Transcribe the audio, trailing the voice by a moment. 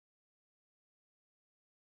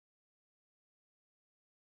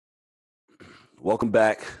Welcome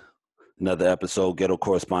back. Another episode, Ghetto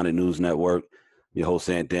Correspondent News Network. Your host,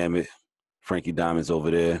 ANTDAMNiT. Frankie Diamond's over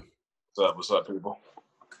there. What's up, people?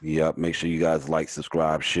 Yep. Make sure you guys like,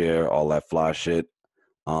 subscribe, share, all that fly shit.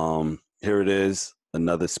 Here it is.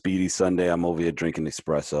 Another speedy Sunday. I'm over here drinking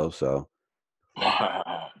espresso, so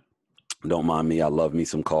don't mind me. I love me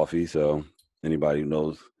some coffee. So everybody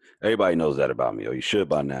knows that about me, or you should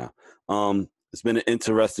by now. It's been an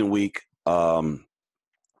interesting week.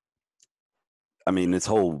 This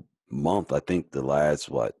whole month, I think the last,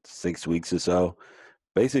 6 weeks or so,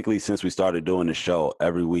 basically since we started doing the show,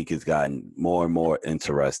 every week has gotten more and more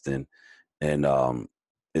interesting. And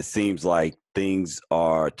it seems like things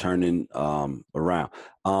are turning around.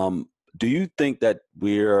 Do you think that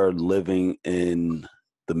we're living in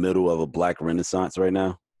the middle of a black renaissance right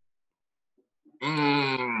now?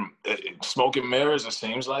 Smoke and mirrors, it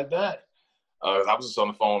seems like that. I was just on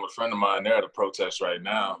the phone with a friend of mine. They're at a protest right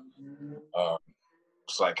now.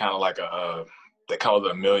 It's like kind of like they call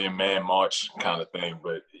it a Million Man March kind of thing.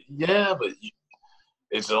 But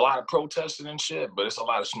it's a lot of protesting and shit, but it's a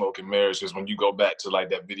lot of smoke and mirrors, because when you go back to like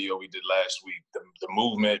that video we did last week, the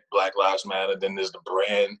movement, Black Lives Matter, then there's the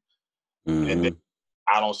brand, and then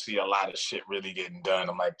I don't see a lot of shit really getting done.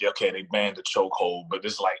 I'm like, okay, they banned the chokehold, but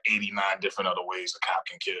there's like 89 different other ways a cop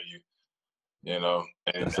can kill you, you know?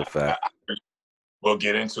 And that's a fact. We'll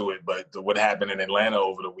get into it, but what happened in Atlanta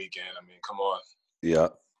over the weekend, I mean, come on. Yeah.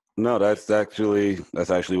 No, that's actually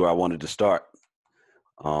where I wanted to start.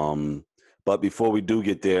 But before we do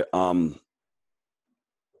get there, I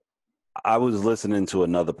was listening to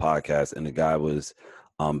another podcast, and the guy was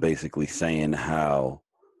basically saying how,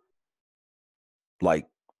 like,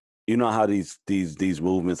 you know how these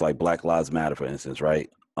movements like Black Lives Matter, for instance,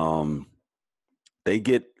 right? They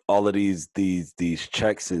get all of these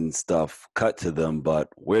checks and stuff cut to them, but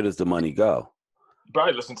where does the money go? You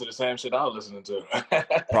probably listen to the same shit I was listening to.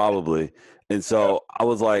 Probably. And so I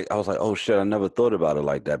was like, oh shit, I never thought about it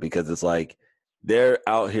like that, because it's like they're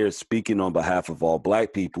out here speaking on behalf of all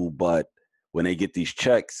black people, but when they get these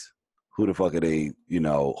checks, who the fuck are they,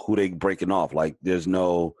 who they breaking off? Like, there's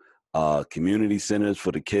no community centers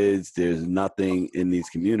for the kids. There's nothing in these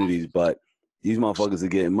communities, but these motherfuckers are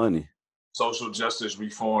getting money. Social justice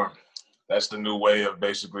reform. That's the new way of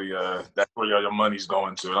basically, that's where your money's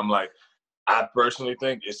going to. And I'm like, I personally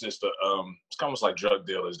think it's just it's almost like drug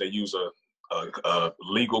dealers. They use a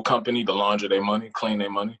legal company to launder their money, clean their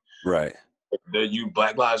money. Right.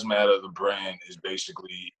 Black Lives Matter, the brand, is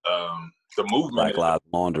basically the movement. Black Lives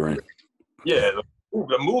laundering. Yeah,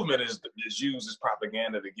 the movement is used as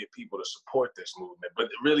propaganda to get people to support this movement. But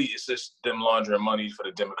really, it's just them laundering money for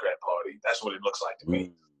the Democrat Party. That's what it looks like to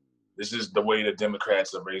me. This is the way the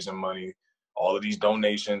Democrats are raising money. All of these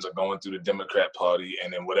donations are going through the Democrat Party,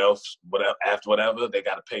 and then after whatever, they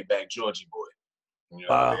got to pay back Georgie Boy. They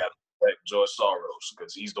got to pay back George Soros,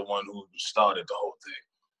 because he's the one who started the whole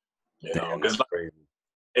thing. Because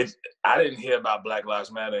I didn't hear about Black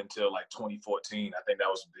Lives Matter until like 2014. I think that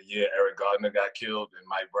was the year Eric Gardner got killed and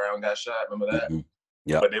Mike Brown got shot. Remember that?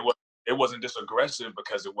 Yeah. But it wasn't this aggressive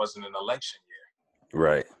because it wasn't an election year.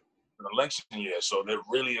 Right. An election year, so they're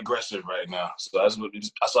really aggressive right now. So that's what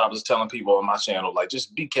I was telling people on my channel, like,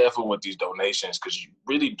 just be careful with these donations, because you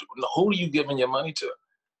really who are you giving your money to?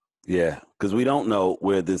 Yeah, because we don't know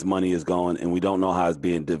where this money is going, and we don't know how it's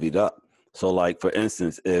being divvied up. So, like, for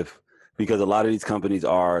instance, because a lot of these companies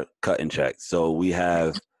are cutting checks, so we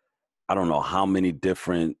have, I don't know how many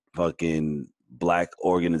different fucking black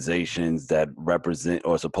organizations that represent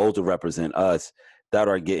or supposed to represent us that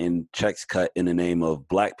are getting checks cut in the name of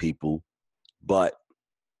black people, but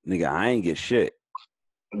nigga, I ain't get shit.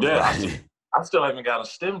 Yeah, I still haven't got a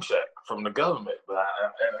STEM check from the government, but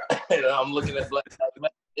I'm looking at Black Lives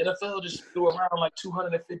Matter. NFL just threw around like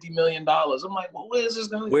 $250 million. I'm like, well, where is this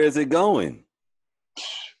going? Where is it going?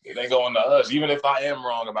 It ain't going to us. Even if I am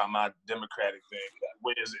wrong about my Democratic thing,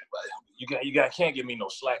 where is it? You can't give me no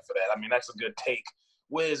slack for that. I mean, that's a good take.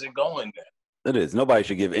 Where is it going then? It is. Nobody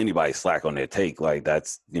should give anybody slack on their take. Like,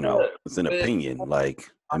 that's, it's an opinion. Like,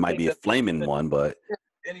 it might be a flaming one, but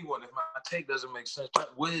anyone, if my take doesn't make sense,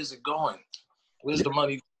 where is it going? Where's the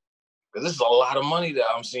money? Because this is a lot of money that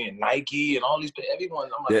I'm seeing. Nike and all these,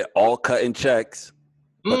 everyone. I'm like, they're all cutting checks,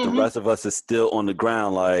 but the rest of us is still on the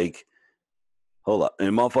ground. Like, hold up.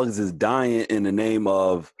 And motherfuckers is dying in the name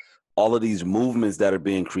of all of these movements that are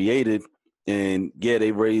being created. And yeah,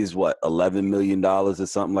 they raised $11 million or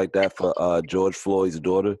something like that for George Floyd's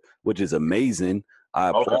daughter, which is amazing. I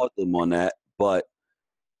applaud them on that, but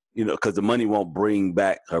because the money won't bring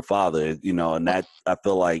back her father, and that I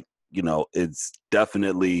feel like it's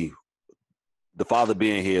definitely the father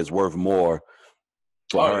being here is worth more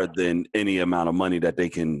for her than any amount of money that they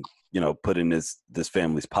can, put in this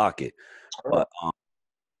family's pocket. But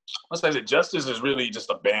let's say that justice is really just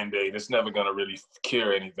a Band-Aid. It's never gonna really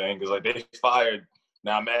cure anything because like they fired.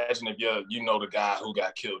 Now imagine if the guy who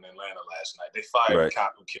got killed in Atlanta last night. They fired the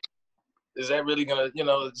cop who killed him. Is that really gonna,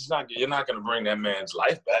 it's not. You're not gonna bring that man's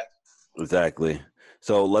life back. Exactly.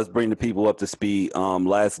 So let's bring the people up to speed.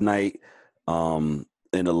 Last night, in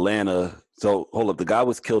Atlanta. So hold up, the guy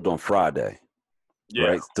was killed on Friday. Yeah.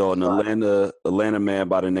 Right. So an Atlanta man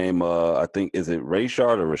by the name, I think, is it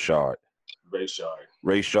Rayshard or Rashard?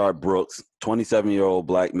 Rayshard Brooks, 27-year-old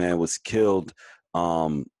black man, was killed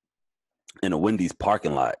in a Wendy's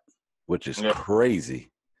parking lot, which is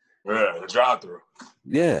crazy. Yeah, the drive-through.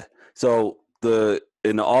 Yeah. So the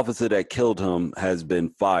officer that killed him has been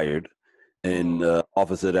fired, and the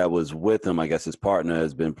officer that was with him, I guess his partner,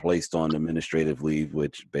 has been placed on administrative leave,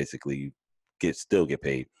 which basically still get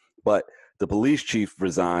paid. But the police chief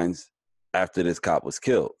resigns after this cop was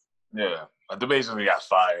killed. Yeah, they basically got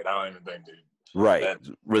fired. I don't even think they. Right.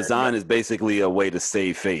 Resign is basically a way to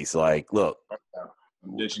save face. Like, look,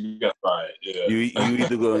 you got fired. Yeah. You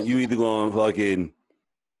either going fucking.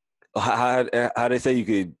 How they say you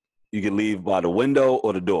could leave by the window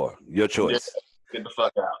or the door. Your choice. Yeah, get the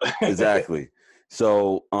fuck out. Exactly.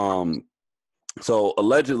 So so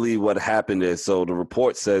allegedly what happened is, so the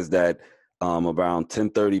report says that around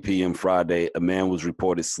 10:30 p.m. Friday, a man was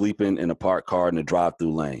reported sleeping in a parked car in the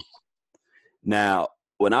drive-through lane. Now,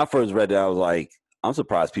 when I first read that, I was like, I'm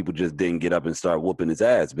surprised people just didn't get up and start whooping his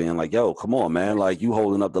ass, being like, yo, come on, man. Like, you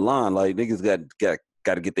holding up the line. Like, niggas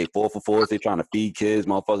got to get their 4-for-4s. They trying to feed kids.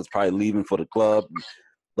 Motherfuckers probably leaving for the club.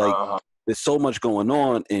 Like, there's so much going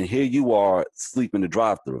on, and here you are sleeping in the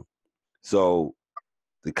drive-through. So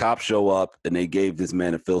the cops show up, and they gave this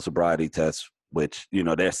man a field sobriety test, which,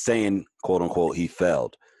 they're saying, quote unquote, he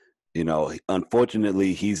failed.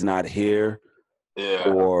 Unfortunately, he's not here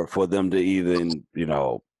for them to even,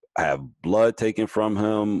 have blood taken from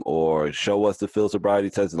him or show us the field sobriety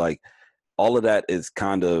test. Like, all of that is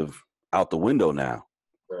kind of out the window now.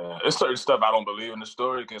 There's certain stuff I don't believe in the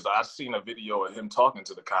story because I've seen a video of him talking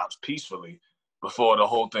to the cops peacefully before the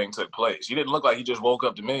whole thing took place. He didn't look like he just woke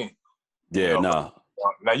up to me. Yeah, no.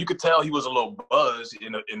 Now you could tell he was a little buzzed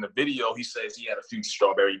in the video. He says he had a few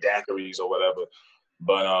strawberry daiquiris or whatever,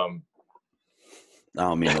 but I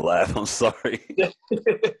don't mean to laugh. I'm sorry.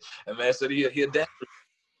 And man said he had daiquiri,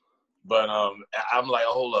 but I'm like,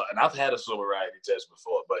 hold up. And I've had a sobriety test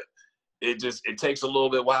before, but it takes a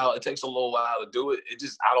little while. It takes a little while to do it.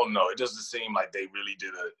 I don't know. It doesn't seem like they really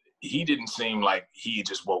did he didn't seem like he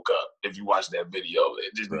just woke up. If you watch that video,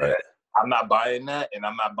 I'm not buying that, and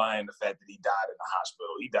I'm not buying the fact that he died in the hospital.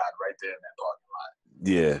 He died right there in that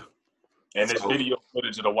parking lot. Yeah. And this video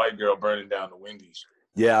footage of the white girl burning down the Wendy's.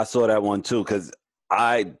 Yeah, I saw that one too, because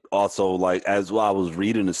I also, like, as well, I was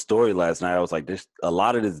reading the story last night, I was like, a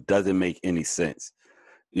lot of this doesn't make any sense.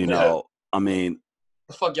 I mean,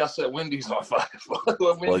 the fuck y'all said Wendy's on fire for?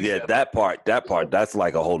 Well, yeah, that part, that's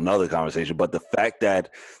like a whole nother conversation. But the fact that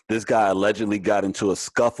this guy allegedly got into a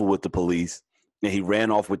scuffle with the police and he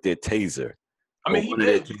ran off with their taser. I mean, he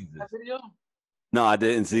did. That video? No, I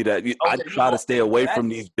didn't see that. I try to stay away from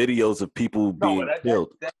these videos of people being killed.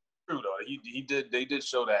 That's true, though. He did. They did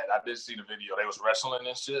show that. I did see the video. They was wrestling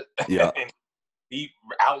and shit. Yeah. And he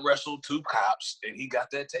out-wrestled 2 cops, and he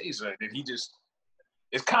got that taser. And he just...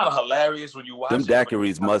 It's kind of hilarious when you watch them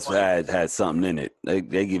daiquiris must have had something in it. They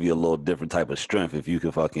give you a little different type of strength if you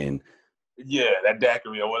can fucking... Yeah, that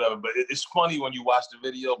daiquiri or whatever. But it's funny when you watch the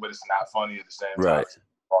video, but it's not funny at the same time. Right.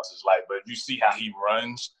 Lost his life. But if you see how he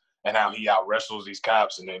runs and how he out-wrestles these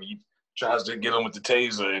cops, and then he tries to get them with the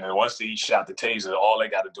taser, and then once he shot the taser, all they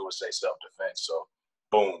got to do is say self-defense. So,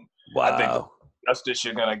 boom. Wow. I think the justice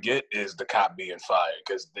you're going to get is the cop being fired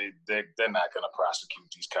because they're not going to prosecute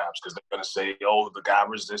these cops because they're going to say, oh, the guy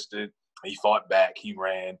resisted, he fought back, he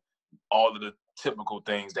ran, all of the typical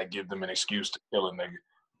things that give them an excuse to kill a nigga.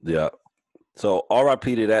 Yeah. So RIP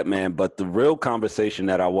to that man. But the real conversation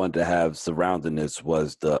that I wanted to have surrounding this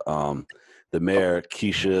was the mayor,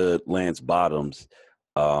 Keisha Lance Bottoms.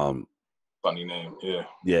 Funny name, yeah.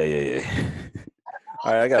 Yeah.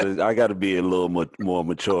 All right, I gotta be a little more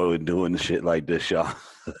mature in doing shit like this, y'all.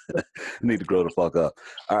 Need to grow the fuck up.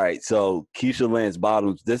 All right, so Keisha Lance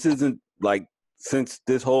Bottoms. This isn't like, since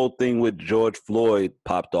this whole thing with George Floyd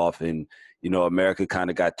popped off and America kind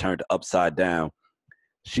of got turned upside down.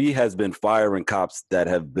 She has been firing cops that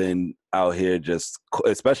have been out here just,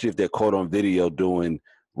 especially if they're caught on video doing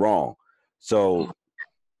wrong. So,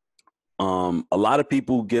 a lot of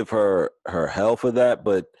people give her hell for that,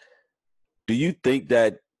 but do you think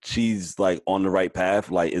that she's like on the right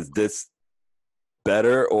path? Like, is this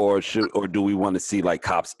better, or do we want to see like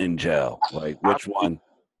cops in jail? Like which one?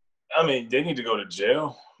 I mean, they need to go to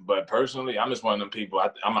jail. But personally, I'm just one of them people.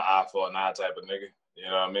 I'm an eye for an eye type of nigga. You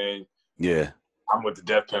know what I mean? Yeah. I'm with the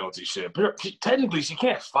death penalty shit. Technically, she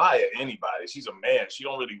can't fire anybody. She's a man. She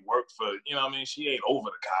don't really work for, you know what I mean? She ain't over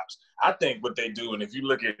the cops. I think what they do, and if you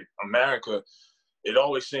look at America, it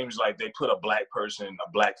always seems like they put a black person,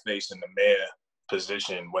 a black face in the mayor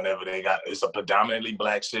position whenever it's a predominantly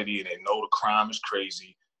black city and they know the crime is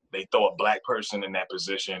crazy. They throw a black person in that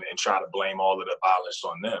position and try to blame all of the violence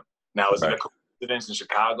on them. Now, is it a coincidence in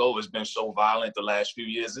Chicago? It's been so violent the last few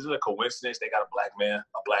years. Is it a coincidence they got a black man,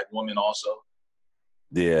 a black woman also?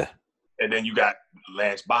 Yeah. And then you got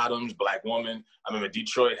Lance Bottoms, black woman. I remember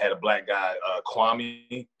Detroit had a black guy,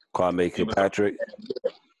 Kwame Kilpatrick,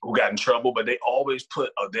 who got in trouble. But they always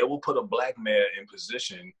they will put a black mayor in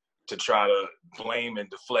position to try to blame and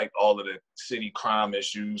deflect all of the city crime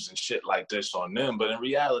issues and shit like this on them. But in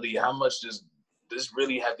reality, how much does this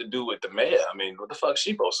really have to do with the mayor? I mean, what the fuck is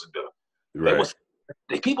she supposed to do? Right.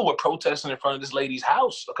 People were protesting in front of this lady's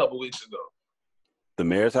house a couple weeks ago. The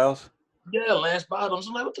mayor's house? Yeah, Lance Bottoms.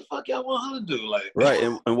 I'm like, what the fuck y'all want her to do? Like, right.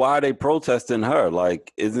 And why are they protesting her?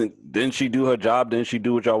 Like, didn't she do her job? Didn't she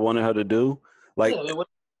do what y'all wanted her to do? Like, yeah,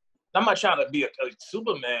 I'm not trying to be a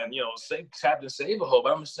Superman, Captain Save-A-Ho,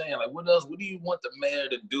 but I'm just saying, like, what else? What do you want the mayor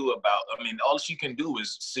to do about? I mean, all she can do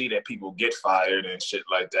is see that people get fired and shit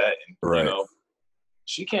like that, and right.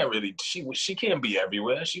 She can't really. She can't be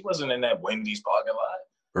everywhere. She wasn't in that Wendy's parking lot.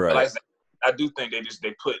 Right. Like, I do think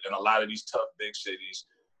they put in a lot of these tough big cities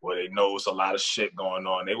where they know it's a lot of shit going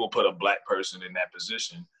on. They will put a black person in that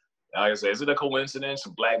position. Like I said, is it a coincidence? A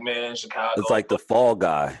black man in Chicago? It's like the fall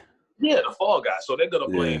guy. Yeah, the fall guy. So they're gonna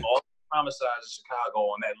blame all the homicides in Chicago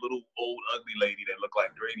on that little old ugly lady that looked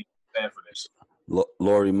like Grady Stanford.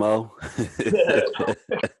 Lori Moe. Yeah.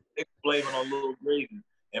 They blame it on little Grady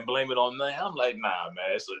and blame it on me. I'm like, nah,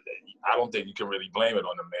 man. I don't think you can really blame it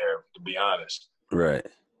on the mayor, to be honest. Right.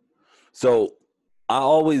 So I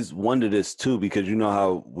always wonder this too, because you know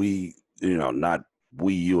how we, not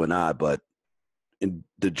we, you and I, but in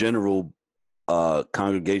the general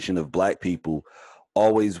congregation of black people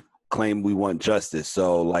always claim we want justice.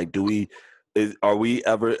 So like, are we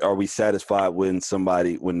satisfied when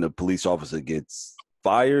the police officer gets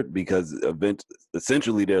fired? Because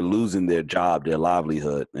essentially they're losing their job, their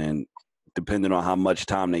livelihood. And depending on how much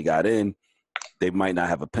time they got in, they might not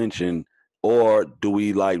have a pension. Or do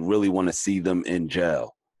we like really want to see them in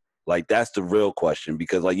jail? Like, that's the real question,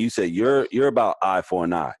 because like you said, you're about eye for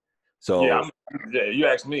an eye. So yeah, you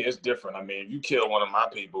ask me, it's different. I mean, if you kill one of my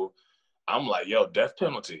people, I'm like, yo, death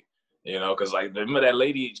penalty. Because like, remember that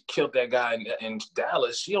lady killed that guy in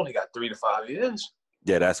Dallas? She only got 3 to 5 years.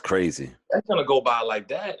 Yeah, that's crazy. That's gonna go by like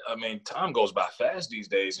that. I mean, time goes by fast these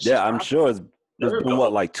days. Yeah, I'm sure it's been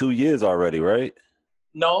like 2 years already, right?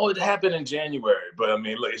 No, it happened in January, but I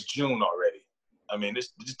mean, look, it's June already. I mean,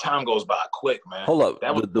 this time goes by quick, man. Hold up,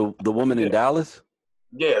 the woman in Dallas?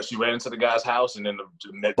 Yeah, she ran into the guy's house and then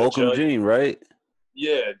met the Bokum judge. Jean, right?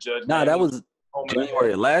 Yeah, Judge. Nah, that was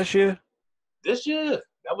January last year? This year.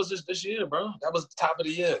 That was just this year, bro. That was the top of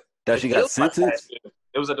the year. That she got sentenced?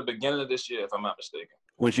 It was at the beginning of this year, if I'm not mistaken.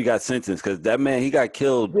 When she got sentenced, because that man, he got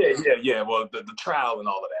killed. Yeah. Well, the trial and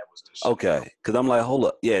all of that was this year. Okay, because I'm like, hold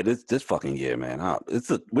up. Yeah, this fucking year, man.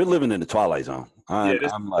 We're living in the twilight zone. I'm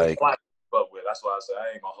like, that's why I said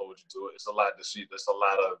I ain't gonna hold you to it. It's a lot to see.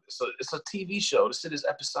 It's a TV show. This shit is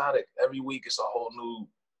episodic. Every week it's a whole new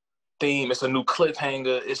theme. It's a new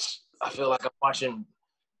cliffhanger. I feel like I'm watching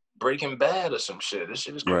Breaking Bad or some shit. This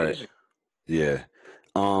shit is crazy. Right. Yeah.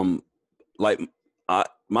 Like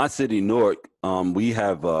my city, Newark, we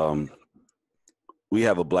have a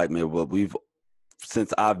black mayor, but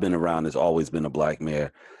since I've been around, there's always been a black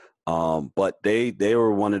mayor. But they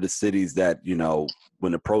were one of the cities that,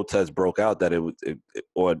 when the protests broke out, that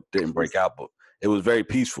or didn't break out, but it was very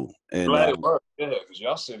peaceful. And glad it worked. Yeah, because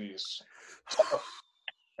y'all city is tough.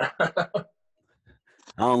 I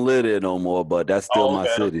don't live there no more, but that's still my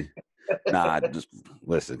city. Nah, just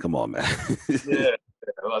listen. Come on, man. Yeah,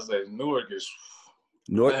 I say Newark is.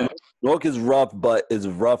 Newark is rough, but it's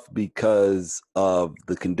rough because of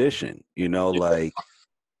the condition. Like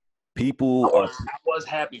people I was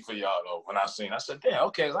happy for y'all though when I said, damn,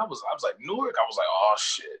 okay. I was like Newark. I was like, oh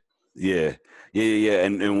shit. Yeah.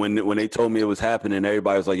 And when they told me it was happening,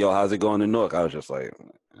 everybody was like, yo, how's it going in Newark? I was just like,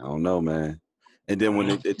 I don't know, man. And then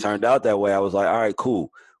when it turned out that way, I was like, all right,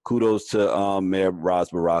 cool. Kudos to Mayor Ras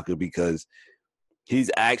Baraka, because he's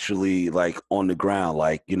actually like on the ground.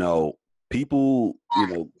 Like, people,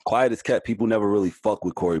 quiet as kept, people never really fuck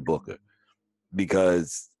with Cory Booker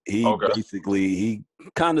because he Okay. basically he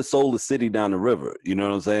kind of sold the city down the river. You know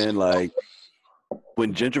what I'm saying? Like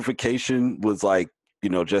when gentrification was like,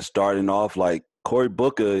 just starting off, like Cory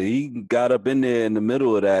Booker, he got up in there in the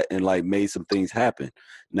middle of that and like made some things happen.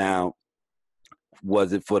 Now,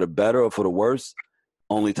 was it for the better or for the worse?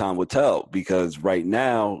 Only time will tell, because right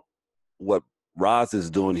now, what Roz is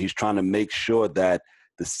doing, he's trying to make sure that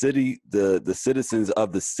the city, the citizens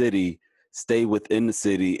of the city stay within the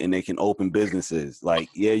city and they can open businesses. Like,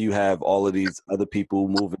 yeah, you have all of these other people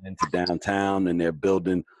moving into downtown and they're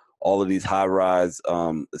building all of these high-rise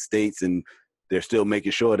estates, and they're still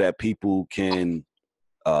making sure that people can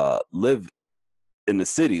live in the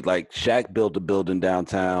city. Like Shaq built a building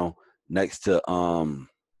downtown next to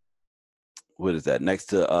what is that? Next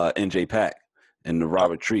to NJ Pack and the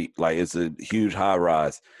Robert Treat. Like it's a huge high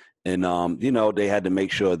rise. And they had to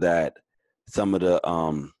make sure that some of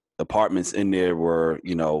the apartments in there were,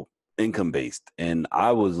 income based. And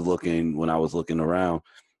I was looking, when I was looking around,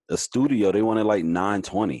 a studio, they wanted like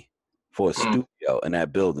 920 for a studio in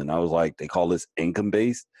that building. I was like, they call this income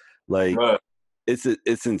based. Like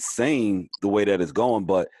it's insane the way that it's going,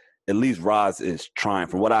 but at least Roz is trying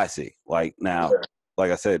from what I see. Like now,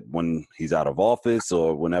 like I said, when he's out of office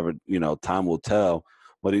or whenever, time will tell.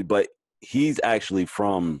 But he's actually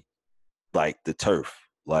from like the turf,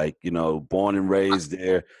 like, born and raised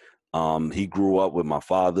there. He grew up with my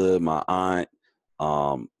father, my aunt,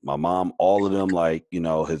 my mom, all of them, like,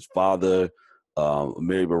 his father,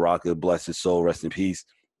 Mary Baraka, bless his soul, rest in peace,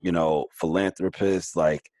 philanthropist.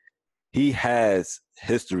 Like he has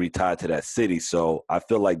history tied to that city. So I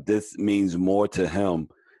feel like this means more to him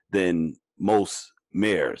than most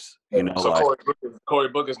mayors, So like Cory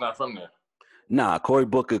Booker's not from there. Nah, Cory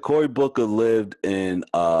Booker lived in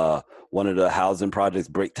one of the housing projects,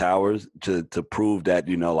 Brick Towers, to prove that,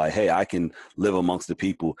 like, hey, I can live amongst the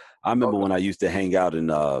people. I remember when I used to hang out in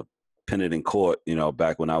Pennington Court,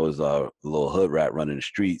 back when I was a little hood rat running the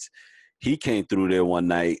streets. He came through there one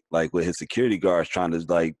night, like with his security guards, trying to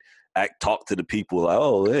like talk to the people, like,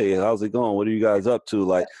 oh, hey, how's it going? What are you guys up to?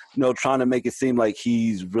 Like, trying to make it seem like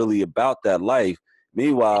he's really about that life.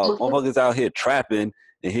 Meanwhile, motherfuckers out here trapping,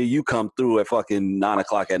 and here you come through at fucking 9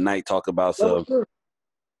 o'clock at night, talk about some,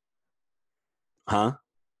 huh?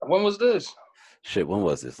 When was this? Shit, when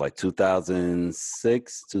was this? Like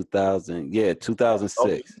 2006,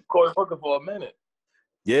 2006. Cory Booker for a minute.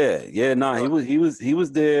 Yeah, nah, he was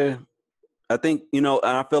there. I think, and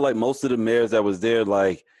I feel like most of the mayors that was there,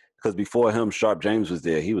 like, because before him, Sharp James was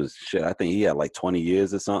there. He was shit. I think he had like 20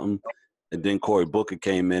 years or something. And then Cory Booker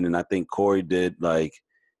came in, and I think Cory did like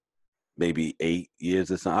maybe 8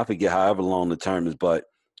 years or something. I forget however long the term is, but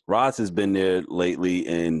Roz has been there lately,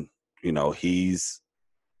 and he's,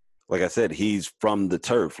 like I said, he's from the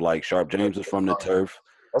turf. Like Sharp James is from the turf.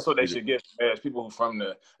 That's what they should get, man. People who from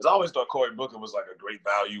the. Because I always thought Cory Booker was like a great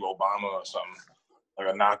value Obama or something, like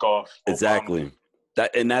a knockoff. Exactly.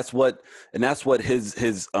 Obama. That's what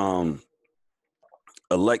his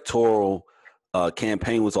electoral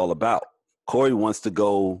campaign was all about. Cory wants to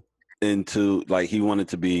go into, like, he wanted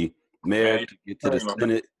to be mayor, to get to the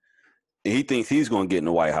Senate, and he thinks he's going to get in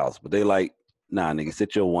the White House. But they like, nah, nigga,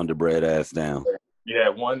 sit your Wonder Bread ass down. Yeah,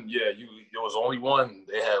 one. Yeah, there was only one.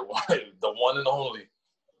 They had one, the one and only.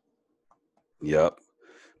 Yep.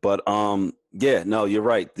 But yeah, no, you're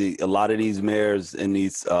right. A lot of these mayors in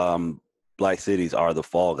these black cities are the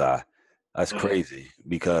fall guy. That's crazy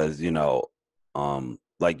because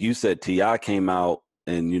like you said, T.I. came out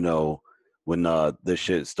and when this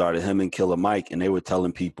shit started, him and Killer Mike, and they were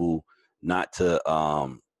telling people not to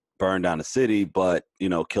burn down the city, but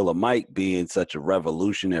Killer Mike being such a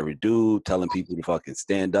revolutionary dude, telling people to fucking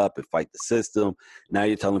stand up and fight the system. Now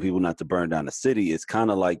you're telling people not to burn down the city. It's kind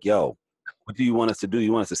of like, yo, what do you want us to do?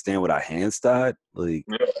 You want us to stand with our hands tied? Like,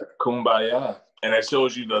 yeah, kumbaya. And that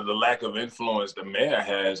shows you the lack of influence the mayor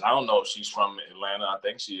has. I don't know if she's from Atlanta. I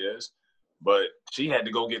think she is. But she had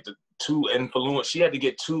to go get she had to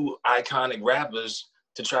get two iconic rappers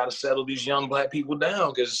to try to settle these young black people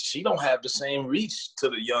down, because she don't have the same reach to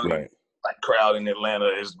the young like crowd in Atlanta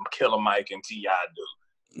as Killer Mike and T.I. do.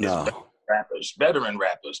 no. Veteran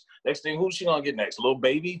rappers. Next thing, who's she gonna get next? Lil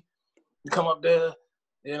Baby? You come up there,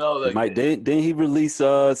 like, Mike, didn't he release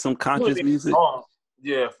some conscious music?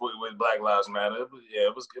 Yeah, with Black Lives Matter.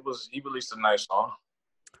 It was. He released a nice song.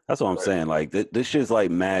 That's what I'm saying. Like this shit's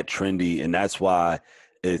like mad trendy, and that's why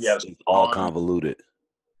it's all convoluted.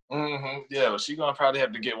 Yeah, but she gonna probably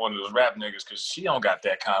have to get one of those rap niggas, because she don't got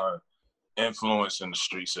that kind of influence in the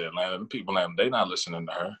streets of Atlanta. The people, they not listening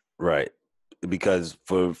to her. Right. Because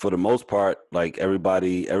for the most part, like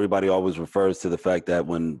everybody always refers to the fact that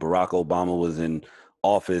when Barack Obama was in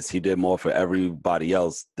office, he did more for everybody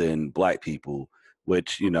else than black people,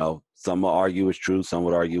 which, you know, some will argue is true, some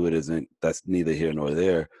would argue it isn't. That's neither here nor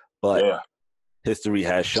there. But history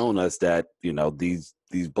has shown us that, you know, these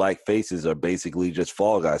black faces are basically just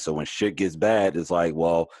fall guys. So when shit gets bad, it's like,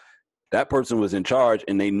 well, that person was in charge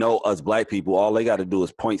and they know us black people, all they got to do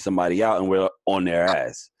is point somebody out and we're on their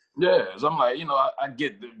ass. Yeah, so I'm like, you know, I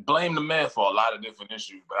get blame the man for a lot of different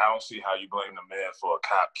issues, but I don't see how you blame the man for a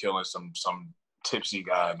cop killing some tipsy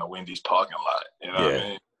guy in the Wendy's parking lot. You know what I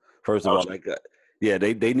mean? First of all, like,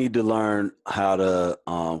 they need to learn how to,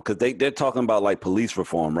 because they're talking about like police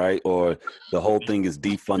reform, right? Or the whole thing is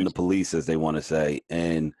defund the police, as they want to say.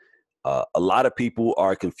 And a lot of people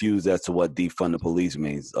are confused as to what defund the police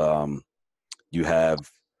means. You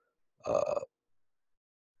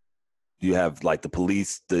have like the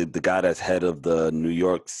police, the guy that's head of the New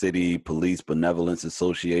York City Police Benevolence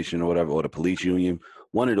Association or whatever, or the police union,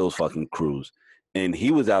 one of those fucking crews. And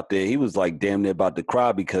he was out there, he was like damn near about to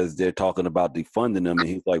cry because they're talking about defunding them. And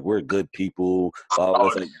he's like, we're good people.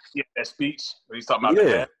 That speech, he's talking about the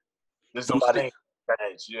badge. There's somebody, no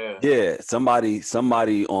badge, yeah.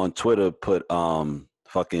 Somebody on Twitter put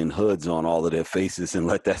fucking hoods on all of their faces and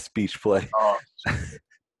let that speech play.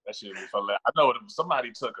 That shit be fun. I know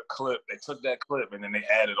somebody took a clip. They took that clip and then they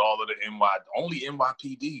added all of the only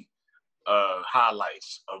NYPD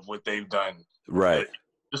highlights of what they've done. Right.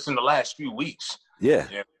 Just in the last few weeks. Yeah.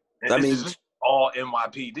 This is all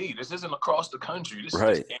NYPD. This isn't across the country. This is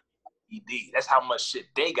just NYPD. That's how much shit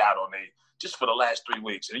they got on there just for the last 3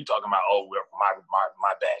 weeks. And you talking about,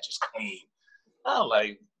 my badge is clean. Oh,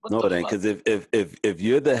 like, no, it ain't. Because if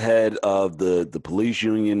you're the head of the police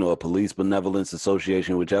union or police benevolence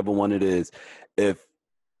association, whichever one it is, if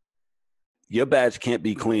your badge can't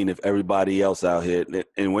be clean, if everybody else out here,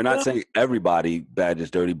 and we're not saying everybody badge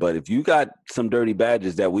is dirty, but if you got some dirty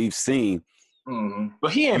badges that we've seen,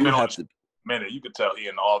 but he ain't been on a minute. You could tell he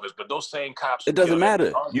in the office, but those same cops. It doesn't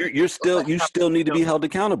matter. You still need to be held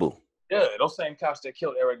accountable. Yeah, those same cops that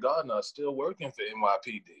killed Eric Gardner are still working for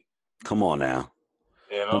NYPD. Come on now.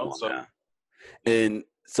 You know, and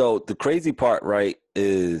so the crazy part, right,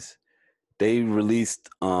 is they released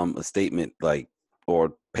a statement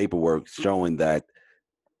or paperwork showing that,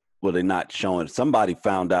 well, they're not showing. Somebody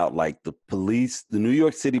found out like the New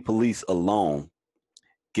York City police alone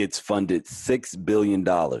gets funded $6 billion.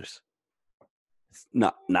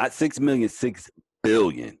 Not 6 million, 6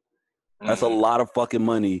 billion. That's a lot of fucking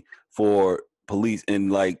money for police.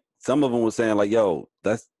 And like some of them were saying like, yo,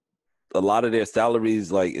 that's a lot of their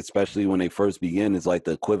salaries, like, especially when they first begin, is like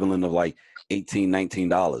the equivalent of like $18,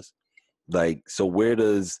 $19. Like, so where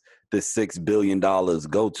does the $6 billion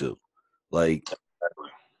go to? Like,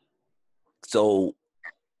 so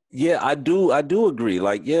yeah, I do agree.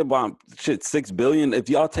 Like, yeah, but shit, $6 billion. If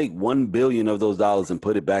y'all take $1 billion of those dollars and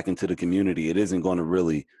put it back into the community, it isn't going to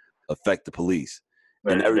really affect the police.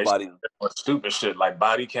 Man, and everybody stupid shit like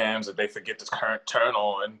body cams that they forget to turn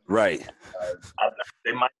on. Right.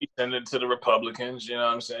 They might be sending it to the Republicans. You know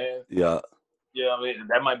what I'm saying? Yeah. Yeah, I mean,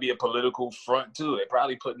 that might be a political front too. They're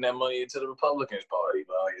probably putting that money into the Republicans party,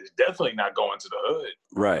 but it's definitely not going to the hood.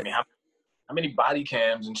 Right. I mean, how many body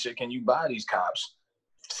cams and shit can you buy these cops?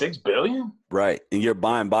 6 billion? Right. And you're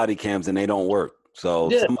buying body cams and they don't work. So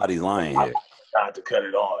somebody's lying here. I got to cut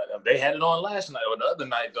it on. They had it on last night or the other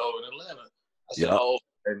night though in Atlanta. I said,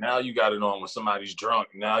 and now you got it on when somebody's drunk.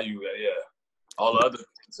 Now you all the other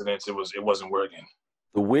incidents it wasn't working.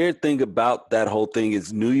 The weird thing about that whole thing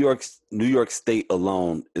is New York State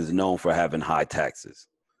alone is known for having high taxes.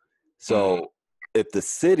 So if the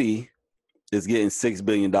city is getting $6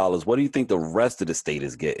 billion, what do you think the rest of the state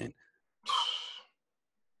is getting?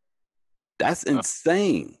 That's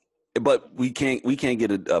insane. But we can't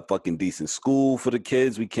get a fucking decent school for the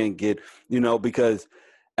kids. We can't get, because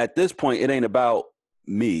at this point it ain't about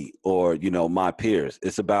me or, my peers.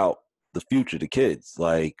 It's about the future, the kids.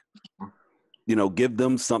 Like, give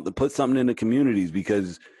them something, put something in the communities,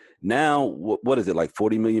 because now what is it, like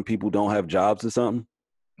 40 million people don't have jobs or something?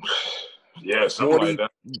 Yeah, something like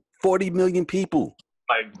that. 40 million people.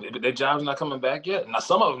 Like, their jobs not coming back yet. Now,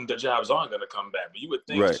 some of them, their jobs aren't going to come back, but you would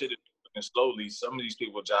think shit is moving slowly. Some of these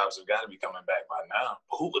people's jobs have got to be coming back by now.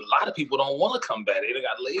 A lot of people don't want to come back. They done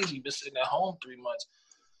got lazy, been sitting at home 3 months.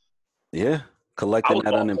 Yeah, collecting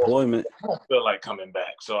that unemployment. I don't feel like coming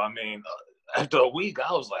back. So, I mean, after a week,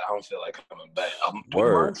 I was like, I don't feel like coming back.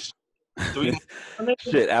 3 months? 3 months?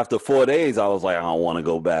 Shit, after 4 days, I was like, I don't want to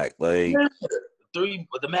go back. Like,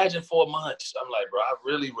 imagine 4 months. I'm like, bro, I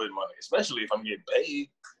really wouldn't want it, especially if I'm getting paid.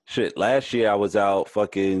 Shit, last year I was out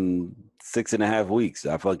fucking 6.5 weeks.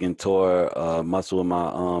 I fucking tore a muscle in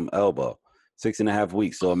my elbow. 6.5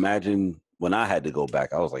 weeks. So imagine when I had to go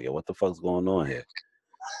back, I was like, yo, what the fuck's going on here?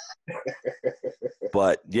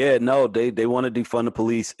 But yeah, no, they want to defund the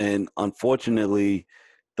police, and unfortunately,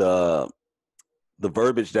 the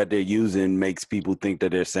verbiage that they're using makes people think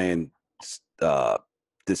that they're saying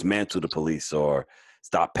dismantle the police or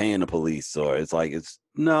stop paying the police, or it's like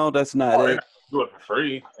no, that's not it. Do it for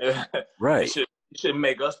free, Right? It should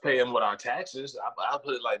make us pay them with our taxes. I'll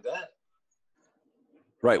put it like that.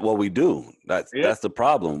 Right. Well, we do. That's the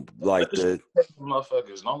problem. Like the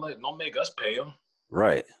motherfuckers don't make us pay them.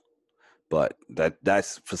 Right. But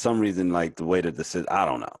that's for some reason like the way that this is. I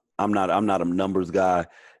don't know. I'm not a numbers guy,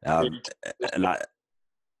 and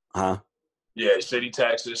yeah, city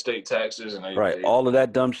taxes, state taxes, and all of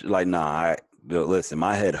that dumb shit. Like, nah. Listen,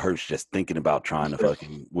 my head hurts just thinking about trying to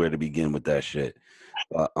fucking where to begin with that shit.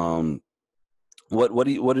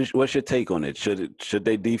 What's your take on it? Should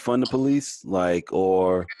they defund the police, like,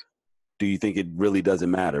 or do you think it really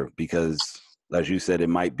doesn't matter because, as you said, it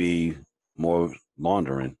might be more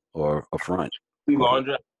laundering or a front?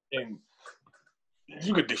 Laundering.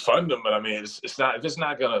 You could defund them, but I mean, it's not. If it's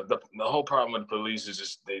not gonna, the whole problem with the police is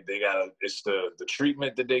just they gotta. It's the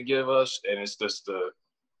treatment that they give us, and it's just the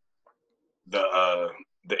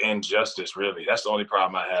injustice. Really, that's the only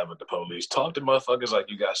problem I have with the police. Talk to motherfuckers like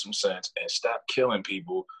you got some sense and stop killing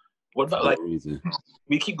people. What about like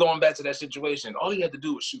we keep going back to that situation? All you had to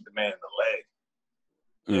do was shoot the man in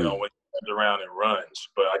the leg. You know, when he turns around and runs.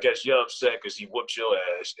 But I guess you're upset because he whooped your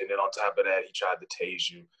ass, and then on top of that, he tried to tase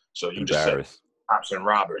you. So you just said cops and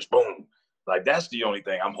robbers. Boom. Like that's the only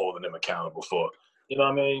thing I'm holding them accountable for. You know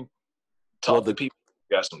what I mean? Talk to people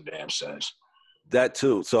who got some damn sense. That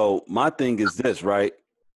too. So my thing is this, right?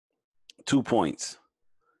 2 points.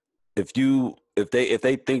 If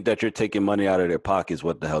they think that you're taking money out of their pockets,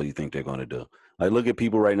 what the hell you think they're going to do? Like, look at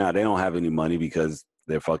people right now. They don't have any money because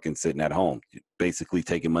they're fucking sitting at home, basically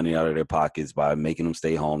taking money out of their pockets by making them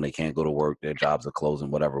stay home. They can't go to work. Their jobs are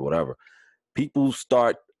closing, whatever. People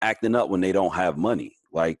start acting up when they don't have money.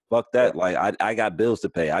 Like, fuck that. Like, I got bills to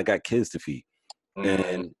pay. I got kids to feed.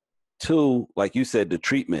 And two, like you said, the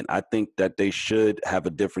treatment. I think that they should have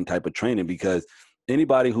a different type of training because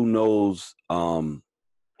anybody who knows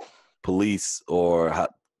police or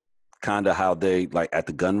how they like at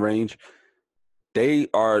the gun range, they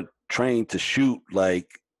are trained to shoot like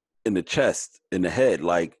in the chest, in the head,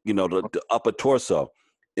 like, you know, the upper torso.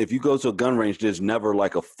 If you go to a gun range, there's never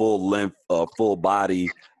like a full length, full body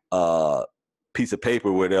piece of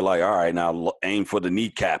paper where they're like, all right, now aim for the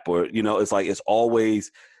kneecap, or, you know, it's like it's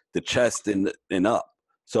always the chest and up.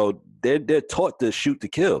 So they're taught to shoot to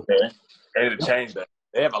kill. They need to change that.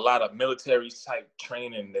 They have a lot of military type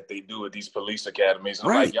training that they do at these police academies. And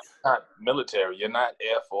right. I'm like, you're not military. You're not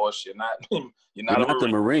Air Force. You're not the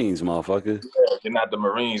Marines, motherfucker. Yeah, you're not the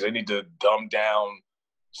Marines. They need to dumb down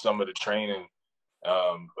some of the training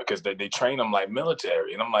because they train them like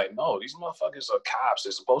military. And I'm like, no, these motherfuckers are cops.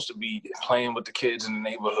 They're supposed to be playing with the kids in the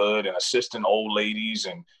neighborhood and assisting old ladies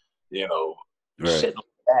and, you know, shit like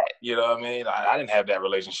that. You know what I mean? I didn't have that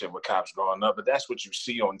relationship with cops growing up, but that's what you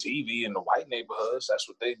see on TV in the white neighborhoods. That's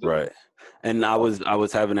what they do. Right. And I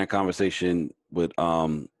was having that conversation with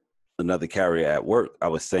another carrier at work. I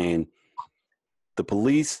was saying the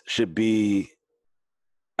police should be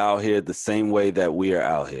out here the same way that we are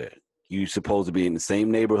out here. You're supposed to be in the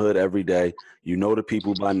same neighborhood every day. You know the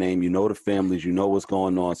people by name. You know the families. You know what's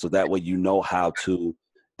going on. So that way you know how to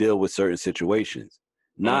deal with certain situations.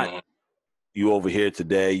 Not you over here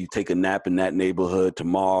today, you take a nap in that neighborhood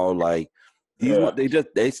tomorrow. Like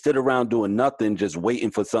they sit around doing nothing, just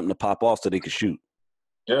waiting for something to pop off so they can shoot.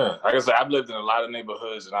 Yeah, like I said, I've lived in a lot of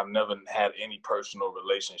neighborhoods and I've never had any personal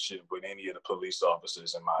relationship with any of the police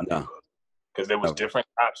officers in my neighborhood because there was different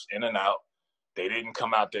cops in and out. They didn't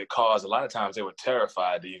come out their cars. A lot of times they were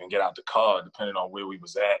terrified to even get out the car, depending on where we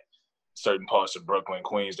was at. Certain parts of Brooklyn,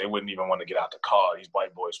 Queens, they wouldn't even want to get out the car. These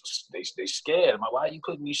white boys, they scared. I'm like, why are you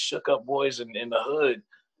putting these shook up boys in the hood?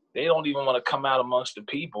 They don't even want to come out amongst the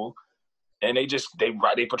people. And they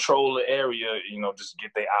patrol the area, you know, just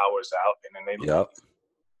get their hours out. And then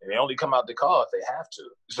they only come out the car if they have to.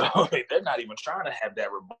 So they're not even trying to have that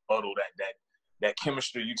rebuttal, that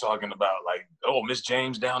chemistry you talking about, like, oh, Miss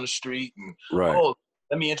James down the street, and oh,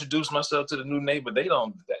 let me introduce myself to the new neighbor. They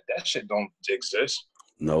don't, that shit don't exist.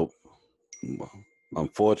 Nope.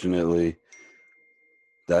 Unfortunately,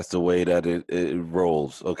 that's the way that it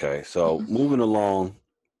rolls. Okay, so moving along.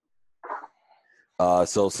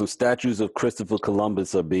 So some statues of Christopher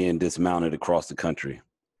Columbus are being dismounted across the country.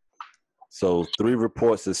 So 3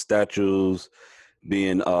 reports of statues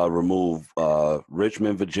being removed,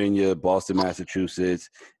 Richmond, Virginia, Boston, Massachusetts,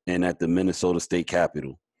 and at the Minnesota State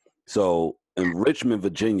Capitol. So in Richmond,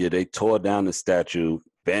 Virginia, they tore down the statue,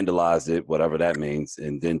 vandalized it, whatever that means,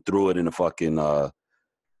 and then threw it in the fucking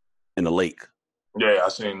in the lake. Yeah, I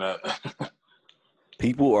seen that.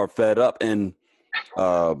 People are fed up. And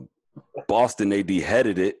Boston, they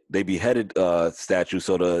beheaded it. They beheaded statue,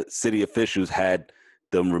 so the city officials had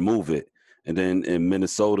them remove it. And then in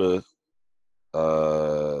Minnesota,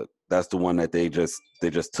 that's the one that they just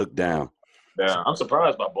took down. Yeah, So, I'm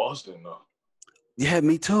surprised by Boston though. yeah,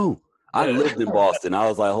 me too. I lived in Boston. I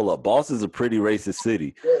was like, hold up, Boston's a pretty racist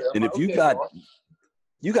city. Yeah, And like, if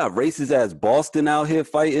you got racist ass Boston out here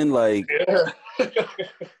fighting, like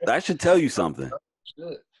that should tell you something.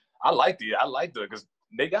 Shit. I liked it because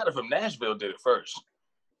they got it from Nashville. Did it first.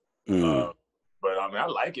 But I mean, I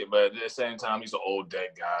like it. But at the same time, these are old dead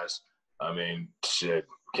guys. I mean, shit.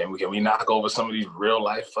 Can we knock over some of these real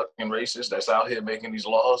life fucking racists that's out here making these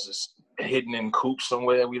laws? It's hidden in coops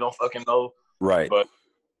somewhere we don't fucking know. Right. But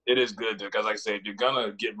it is good because, like I said, if you're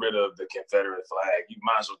gonna get rid of the Confederate flag, you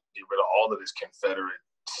might as well get rid of all of this Confederate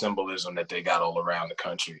symbolism that they got all around the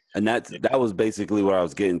country. And that was basically what I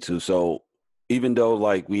was getting to. So even though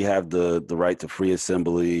like we have the right to free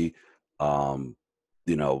assembly,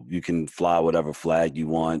 you know, you can fly whatever flag you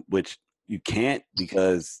want, which you can't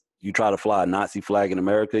because you try to fly a Nazi flag in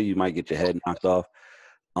America, you might get your head knocked off.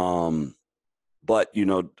 But you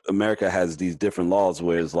know, America has these different laws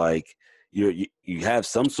where it's like you have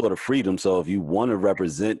some sort of freedom. So if you want to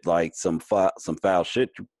represent like some foul shit,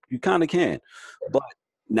 you kind of can. But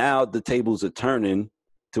now the tables are turning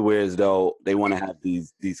to where as though they want to have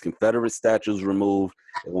these Confederate statues removed.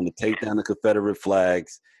 They want to take down the Confederate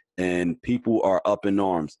flags, and people are up in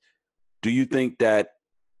arms. Do you think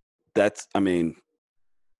that's? I mean,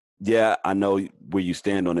 yeah, I know where you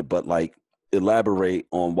stand on it, but like elaborate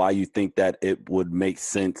on why you think that it would make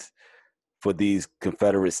sense for these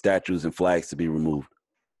Confederate statues and flags to be removed.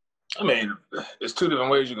 I mean, there's two different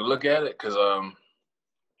ways you can look at it because,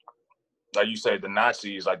 like you say, the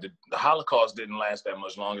Nazis, like the Holocaust didn't last that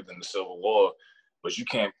much longer than the Civil War, but you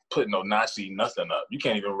can't put no Nazi nothing up. You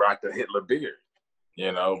can't even rock the Hitler beard,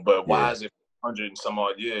 you know. But why is it 100 and some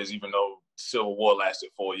odd years, even though Civil War lasted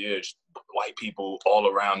 4 years, white people all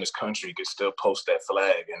around this country could still post that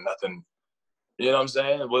flag and nothing, you know what I'm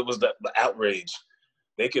saying? What was the outrage?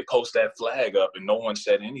 They could post that flag up and no one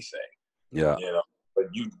said anything. Yeah. You know, but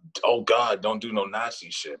oh God, don't do no Nazi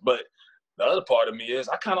shit. But the other part of me is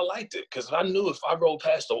I kind of liked it because I knew if I rolled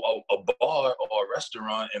past a bar or a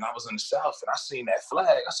restaurant and I was in the South and I seen that flag,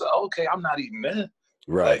 I said, okay, I'm not eating there.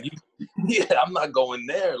 Right. Like, I'm not going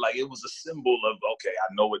there. Like it was a symbol of, okay,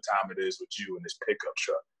 I know what time it is with you in this pickup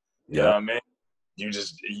truck. You know what I mean?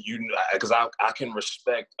 Because I can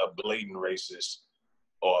respect a blatant racist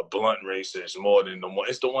or a blunt racist more than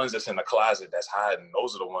it's the ones that's in the closet that's hiding.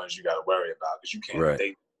 Those are the ones you got to worry about because you can't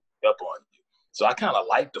they up on you. So I kind of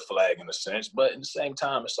like the flag in a sense, but at the same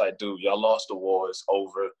time, it's like, dude, y'all lost the war. It's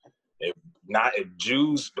over. If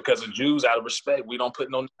Jews, because of Jews, out of respect, we don't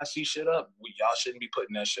put no Nazi shit up. Y'all shouldn't be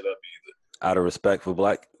putting that shit up either. Out of respect for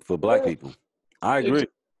black people. I agree.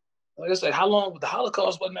 Like I said, the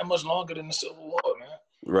Holocaust wasn't that much longer than the Civil War, man.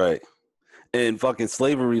 Right. And fucking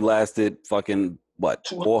slavery lasted fucking what,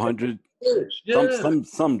 400 years? Yeah.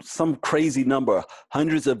 Some crazy number,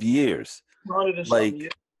 hundreds of years. Like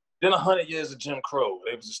years. Then 100 years of Jim Crow.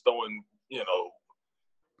 They was just throwing,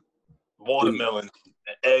 watermelon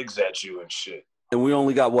and eggs at you and shit. And we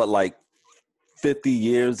only got what, like 50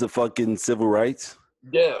 years of fucking civil rights?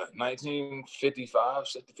 Yeah, 1955,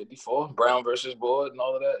 54, Brown versus Board and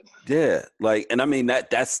all of that. Yeah, like, and I mean,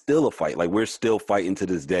 that's still a fight. Like, we're still fighting to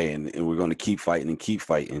this day, and we're going to keep fighting and keep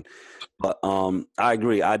fighting. But I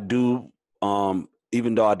agree. I do,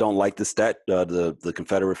 even though I don't like the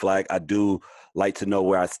Confederate flag, I do like to know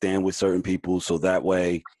where I stand with certain people, so that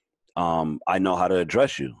way I know how to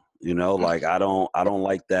address you. You know, like I don't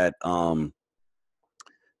like that what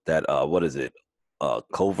is it?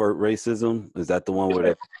 Covert racism? Is that the one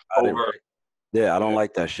where I don't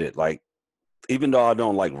like that shit. Like, even though I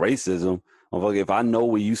don't like racism, if I know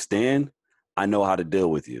where you stand, I know how to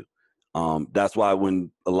deal with you. That's why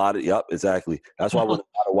when a lot of that's why when a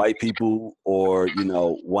lot of white people or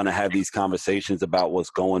want to have these conversations about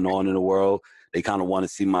what's going on in the world, they kind of want to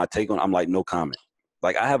see my take on. I'm like, no comment.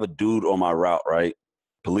 Like, I have a dude on my route, right?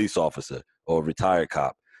 Police officer or retired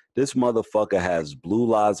cop. This motherfucker has Blue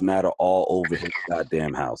Lives Matter all over his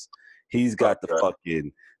goddamn house. He's got the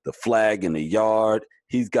flag in the yard.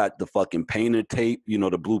 He's got the fucking painter tape,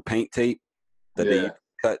 the blue paint tape that they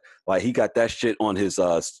cut. Like, he got that shit on his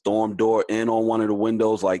storm door and on one of the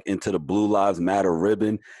windows, like into the Blue Lives Matter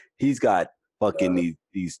ribbon. He's got fucking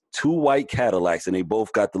these two white Cadillacs, and they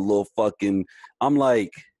both got the little fucking. I'm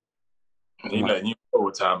like, You know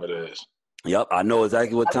what time it is. Yep, I know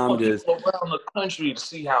exactly what time it is. Go around the country to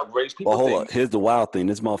see how race people. Well, hold up. Here's the wild thing.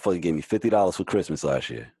 This motherfucker gave me $50 for Christmas last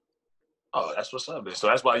year. Oh, that's what's up. So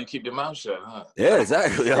that's why you keep your mouth shut, huh? Yeah,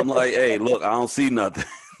 exactly. I'm like, hey, look, I don't see nothing.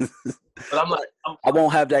 But I'm like, I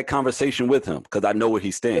won't have that conversation with him because I know where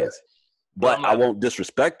he stands. But I won't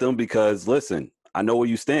disrespect him because, listen, I know where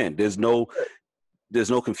you stand. There's no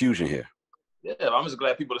confusion here. Yeah, I'm just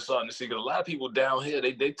glad people are starting to see, because a lot of people down here,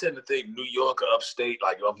 they tend to think New York or upstate,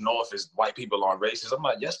 like up north, is white people aren't racist. I'm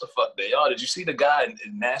like, yes, the fuck they are. Did you see the guy in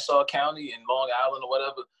Nassau County in Long Island or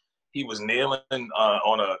whatever? He was kneeling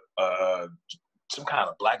on some kind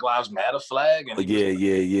of Black Lives Matter flag. And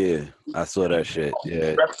yeah. I saw that shit.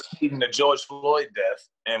 Yeah. Representing the George Floyd death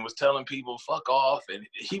and was telling people, fuck off. And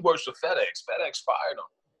he works for FedEx. FedEx fired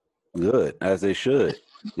him. Good, as they should.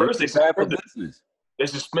 First, they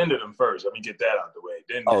suspended him first. Let me get that out of the way.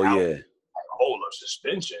 Then whole of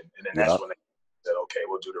suspension. And then that's when they said, okay,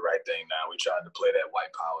 we'll do the right thing now. We tried to play that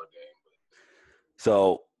white power game.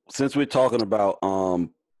 So since we're talking about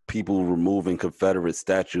people removing Confederate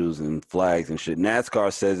statues and flags and shit,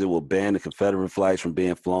 NASCAR says it will ban the Confederate flags from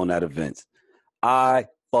being flown at events. I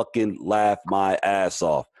fucking laugh my ass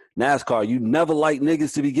off. NASCAR, you never liked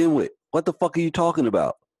niggas to begin with. What the fuck are you talking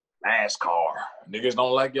about? NASCAR. Niggas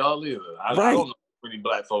don't like y'all either. I don't know many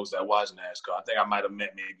black folks that watch NASCAR. I think I might have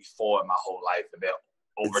met maybe 4 in my whole life, and then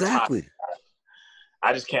over time,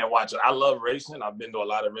 I just can't watch it. I love racing. I've been to a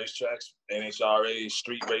lot of racetracks, NHRA,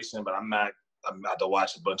 street racing, but I'm not to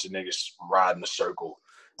watch a bunch of niggas ride in a circle.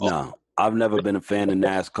 No, I've never been a fan of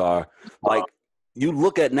NASCAR. Like, you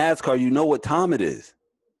look at NASCAR, you know what time it is.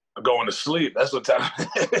 Going to sleep. That's what time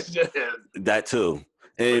it is. That too.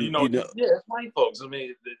 And it's white folks. I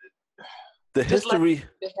mean, the history.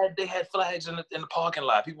 Like they had flags in the parking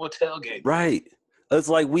lot. People were tailgating. Right. It's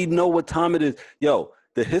like we know what time it is. Yo,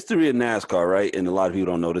 the history of NASCAR, right? And a lot of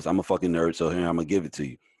people don't know this. I'm a fucking nerd, so here I'm gonna give it to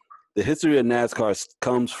you. The history of NASCAR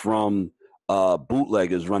comes from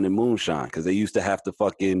bootleggers running moonshine, because they used to have to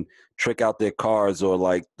fucking trick out their cars or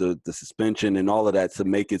like the suspension and all of that to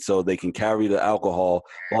make it so they can carry the alcohol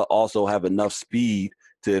but also have enough speed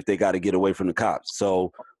to if they got to get away from the cops.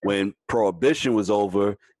 So when Prohibition was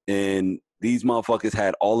over and these motherfuckers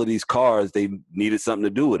had all of these cars, they needed something to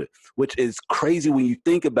do with it, which is crazy when you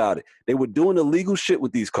think about it. They were doing illegal shit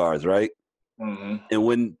with these cars, right? Mm-hmm. And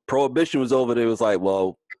when Prohibition was over, they was like,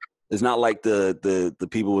 well, it's not like the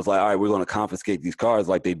people was like, all right, we're going to confiscate these cars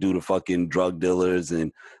like they do to fucking drug dealers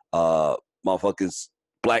and motherfuckers,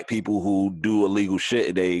 black people who do illegal shit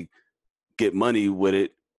and they get money with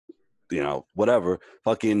it, whatever.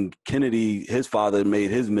 Fucking Kennedy, his father made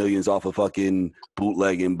his millions off of fucking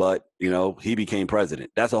bootlegging, but, he became president.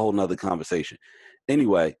 That's a whole nother conversation.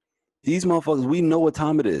 Anyway, these motherfuckers, we know what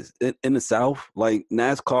time it is. In the South, like,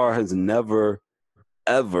 NASCAR has never,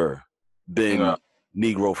 ever been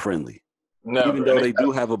Negro friendly. Never. Even though they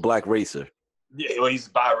do have a black racer. Yeah, well, he's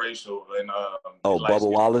biracial. And Bubba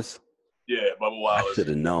Wallace? Yeah, Bubba Wallace. I should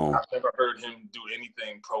have known. I've never heard him do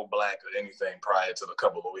anything pro-black or anything prior to a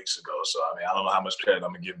couple of weeks ago. So, I mean, I don't know how much credit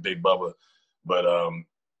I'm going to give Big Bubba. But I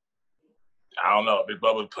don't know. Big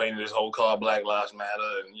Bubba painted his whole car Black Lives Matter.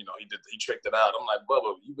 And, he tricked it out. I'm like,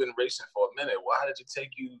 Bubba, you've been racing for a minute. Why did it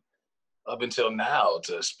take you up until now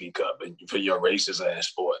to speak up for your races and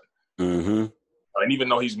sport? Mm-hmm. And even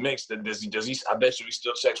though he's mixed, does he? I bet you he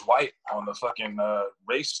still checks white on the fucking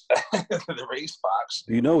race, the race box.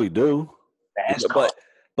 He do.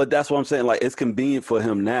 But that's what I'm saying. Like, it's convenient for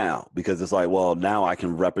him now because it's like, well, now I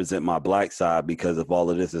can represent my black side because of all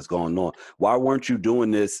of this that's going on. Why weren't you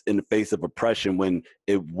doing this in the face of oppression when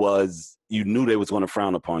you knew they was going to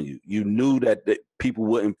frown upon you? You knew that people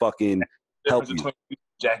wouldn't fucking help you.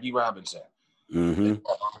 Jackie Robinson. Mm-hmm.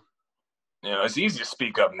 It's easy to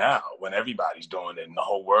speak up now when everybody's doing it and the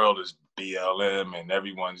whole world is BLM and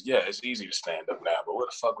everyone's, it's easy to stand up now. But what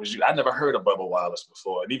the fuck was you? I never heard of Bubba Wallace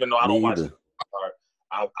before. And even though I don't watch it,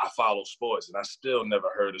 I follow sports and I still never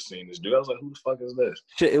heard or seen this dude. I was like, who the fuck is this?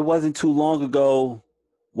 Shit, it wasn't too long ago.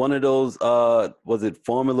 One of those, was it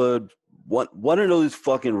Formula? One of those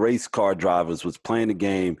fucking race car drivers was playing the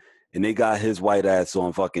game and they got his white ass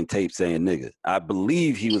on fucking tape saying nigga. I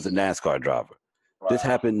believe he was a NASCAR driver. Wow. This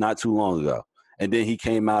happened not too long ago. And then he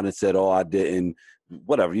came out and said, I didn't,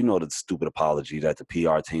 whatever. The stupid apology that the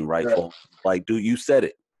PR team for. Like, dude, you said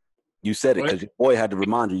it. You said it because your boy had to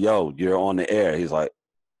remind you, yo, you're on the air. He's like,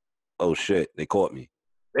 oh, shit, they caught me.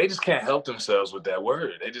 They just can't help themselves with that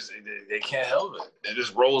word. They can't help it. It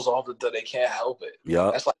just rolls off the tongue. They can't help it.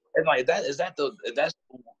 Yeah. That's like that.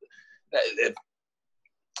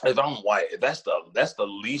 if I'm white, that's the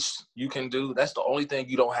least you can do. That's the only thing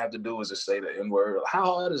you don't have to do is just say the N-word. How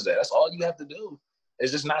hard is that? That's all you have to do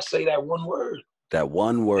is just not say that one word. That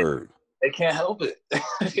one word. They can't help it.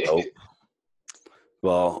 Nope.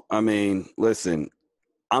 Well, I mean, listen,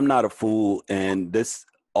 I'm not a fool, and this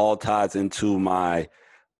all ties into my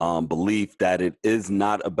belief that it is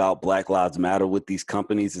not about Black Lives Matter with these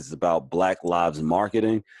companies. It's about Black Lives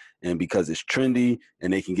marketing, and because it's trendy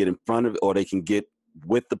and they can get in front of it, or they can get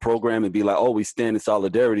with the program and be like, oh, we stand in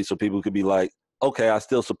solidarity, so people could be like, okay, I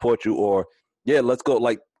still support you, or yeah, let's go.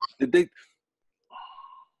 Like, did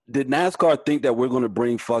NASCAR think that we're going to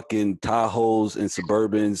bring fucking Tahoes and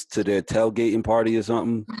Suburbans to their tailgating party or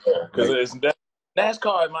something? Because NASCAR,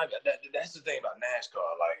 that's the thing about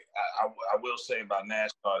NASCAR. Like, I will say about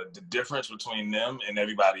NASCAR, the difference between them and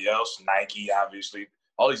everybody else, Nike, obviously,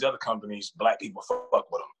 all these other companies, black people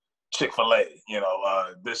fuck with them. Chick-fil-A,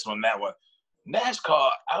 this one, that one.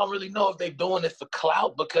 NASCAR, I don't really know if they're doing it for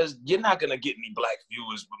clout, because you're not going to get any black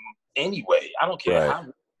viewers anyway. I don't care how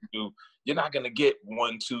you do. You're not going to get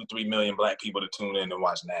 1, 2, 3 million black people to tune in and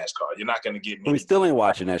watch NASCAR. You're not going to get many. We still ain't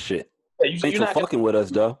watching that shit. Yeah, Thanks for fucking with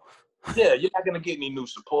us, though. Yeah, you're not going to get any new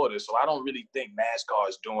supporters. So I don't really think NASCAR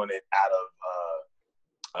is doing it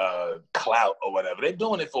out of clout or whatever. They're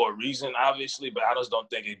doing it for a reason, obviously, but I just don't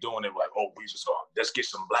think they're doing it like, oh, we just going to let's get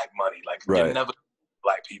some black money. Like, you never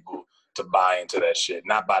black people to buy into that shit,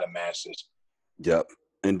 not by the masses. Yep.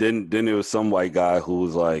 And then there was some white guy who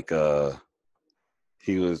was like,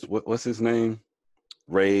 he was what's his name?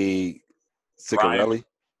 Ray Ciccarelli.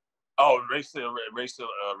 Oh, Ray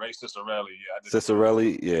Ciccarelli. Yeah,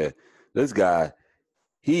 Ciccarelli. Yeah, this guy,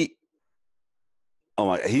 he's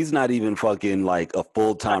not even fucking like a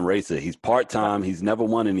full-time racer. He's part-time. He's never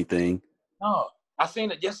won anything. No, I seen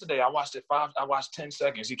it yesterday. I watched 10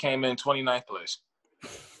 seconds. He came in 29th place.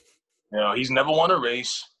 He's never won a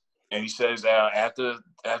race. And he says after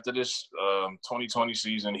this 2020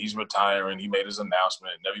 season, he's retiring. He made his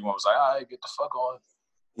announcement, and everyone was like, all right, get the fuck on.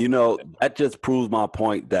 That just proves my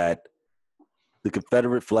point that the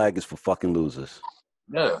Confederate flag is for fucking losers.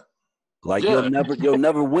 Yeah. Like, you'll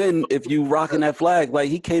never win if you rocking that flag. Like,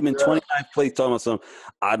 he came in 29th place talking about something.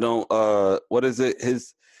 I don't, what is it?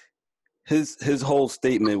 His whole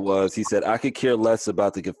statement was, he said, I could care less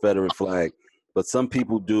about the Confederate flag, but some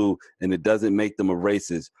people do, and it doesn't make them a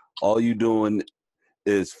racist. All you doing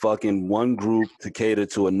is fucking one group to cater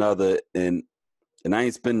to another, and I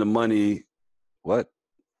ain't spend the money. What?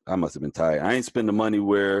 I must have been tired. I ain't spend the money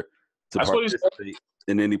to participate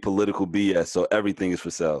in any political BS, so everything is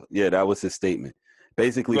for sale. Yeah, that was his statement.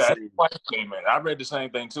 Basically, statement. I read the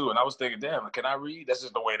same thing too, and I was thinking, damn, can I read? That's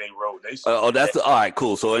just the way they wrote. All right,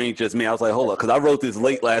 cool. So it ain't just me. I was like, hold up, because I wrote this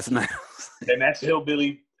late last night. And that's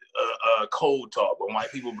hillbilly code talk when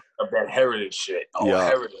white people bring up that heritage shit.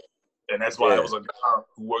 Heritage. And that's why there was a guy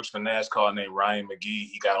who works for NASCAR named Ryan McGee.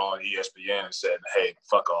 He got on ESPN and said, hey,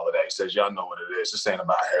 fuck all of that. He says, y'all know what it is. This ain't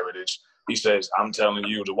about heritage. He says, I'm telling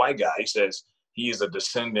you, the white guy, he says he is a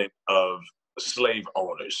descendant of slave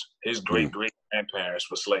owners. His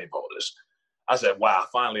great-great-grandparents were slave owners. I said, wow,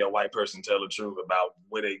 finally a white person tell the truth about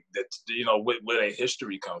where their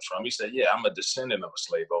history comes from. He said, yeah, I'm a descendant of a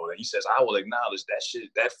slave owner. He says, I will acknowledge that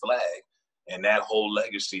shit, that flag, and that whole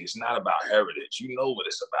legacy is not about heritage. You know what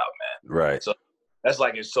it's about, man. Right. So that's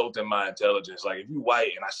like insulting my intelligence. Like, if you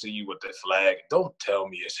white and I see you with the flag, don't tell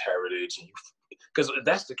me it's heritage. Because if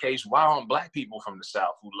that's the case, why aren't black people from the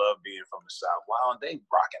South who love being from the South, why aren't they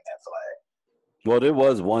rocking that flag? Well, there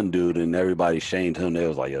was one dude, and everybody shamed him. They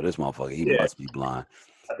was like, yo, this motherfucker, he must be blind.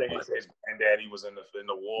 I think his granddaddy was in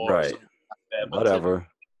the war. Right. Or something like that. Whatever.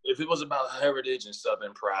 If it was about heritage and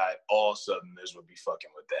Southern pride, all Southerners would be fucking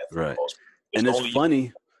with that. Right. And it's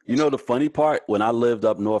funny. The funny part, when I lived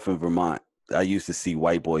up north in Vermont, I used to see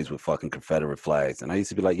white boys with fucking Confederate flags. And I used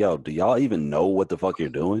to be like, yo, do y'all even know what the fuck you're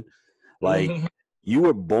doing? Like, you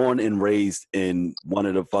were born and raised in one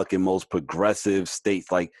of the fucking most progressive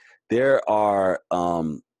states. Like, there are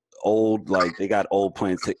they got old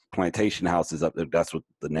plantation houses up there. That's what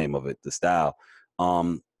the name of it, the style,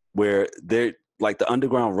 where they're like the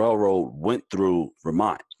Underground Railroad went through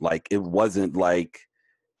Vermont. Like, it wasn't like,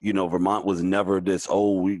 Vermont was never this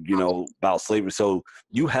old, about slavery. So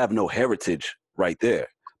you have no heritage right there.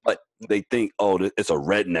 But they think, oh, it's a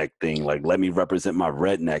redneck thing. Like, let me represent my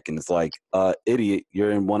redneck. And it's like, idiot, you're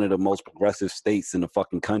in one of the most progressive states in the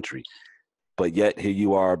fucking country. But yet here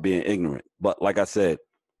you are being ignorant. But like I said,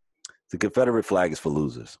 the Confederate flag is for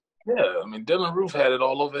losers. Yeah, I mean, Dylan Roof had it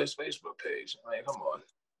all over his Facebook page. I mean, come on.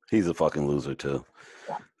 He's a fucking loser too.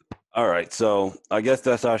 All right, so I guess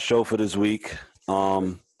that's our show for this week.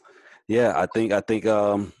 I think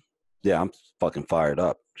Yeah, I'm fucking fired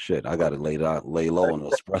up. Shit, I gotta lay low on the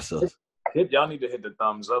espressos. Y'all need to hit the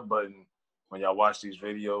thumbs up button when y'all watch these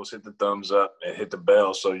videos. Hit the thumbs up and hit the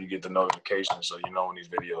bell so you get the notification so you know when these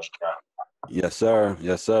videos drop. Yes, sir.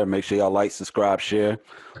 Yes, sir. Make sure y'all like, subscribe, share,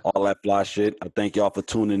 all that fly shit. I thank y'all for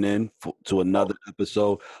tuning in to another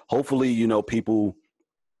episode. Hopefully, you know, people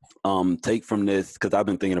take from this, because I've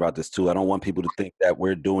been thinking about this too. I don't want people to think that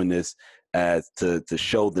we're doing this as to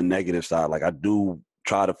show the negative side. Like, I do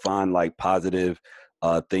try to find like positive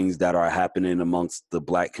things that are happening amongst the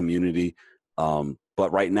Black community.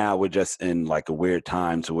 But right now we're just in like a weird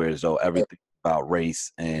time to where as though everything about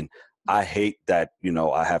race, and I hate that, you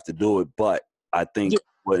know, I have to do it, but I think we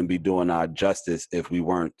wouldn't be doing our justice if we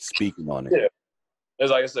weren't speaking on it. Yeah. It's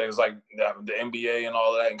like I said, it's like the NBA and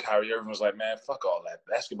all that, and Kyrie Irving was like, man, fuck all that.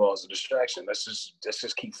 Basketball is a distraction. Let's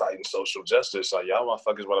just keep fighting social justice. Like, y'all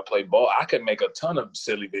motherfuckers want to play ball. I could make a ton of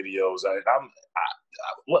silly videos.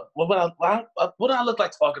 What do I look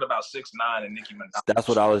like talking about 6ix9ine and Nicki Minaj? That's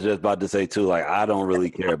what I was just about to say too. Like, I don't really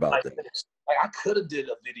care about that. Like, I could have did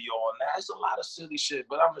a video on that. It's a lot of silly shit,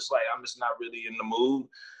 but I'm just not really in the mood.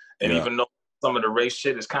 And even though some of the race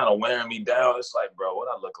shit is kind of wearing me down, it's like, bro, what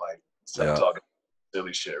I look like? So I'm talking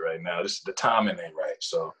silly shit right now. The timing ain't right.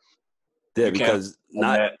 So because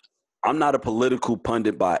I'm not a political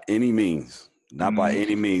pundit by any means, not by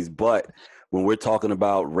any means, but when we're talking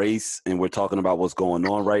about race and we're talking about what's going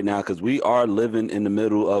on right now, because we are living in the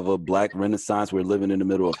middle of a Black Renaissance, we're living in the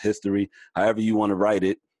middle of history, however you want to write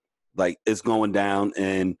it, like, it's going down,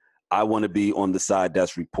 and I want to be on the side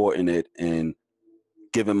that's reporting it and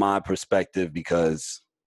giving my perspective, because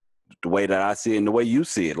the way that I see it and the way you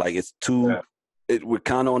see it, like, it's two. We're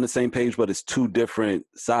kind of on the same page, but it's two different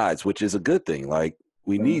sides, which is a good thing. Like,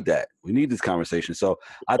 we need that. We need this conversation. So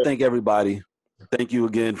I thank everybody. Thank you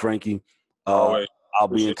again, Frankie. I'll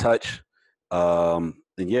be in touch. And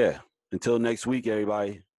yeah, until next week,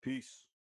 everybody. Peace.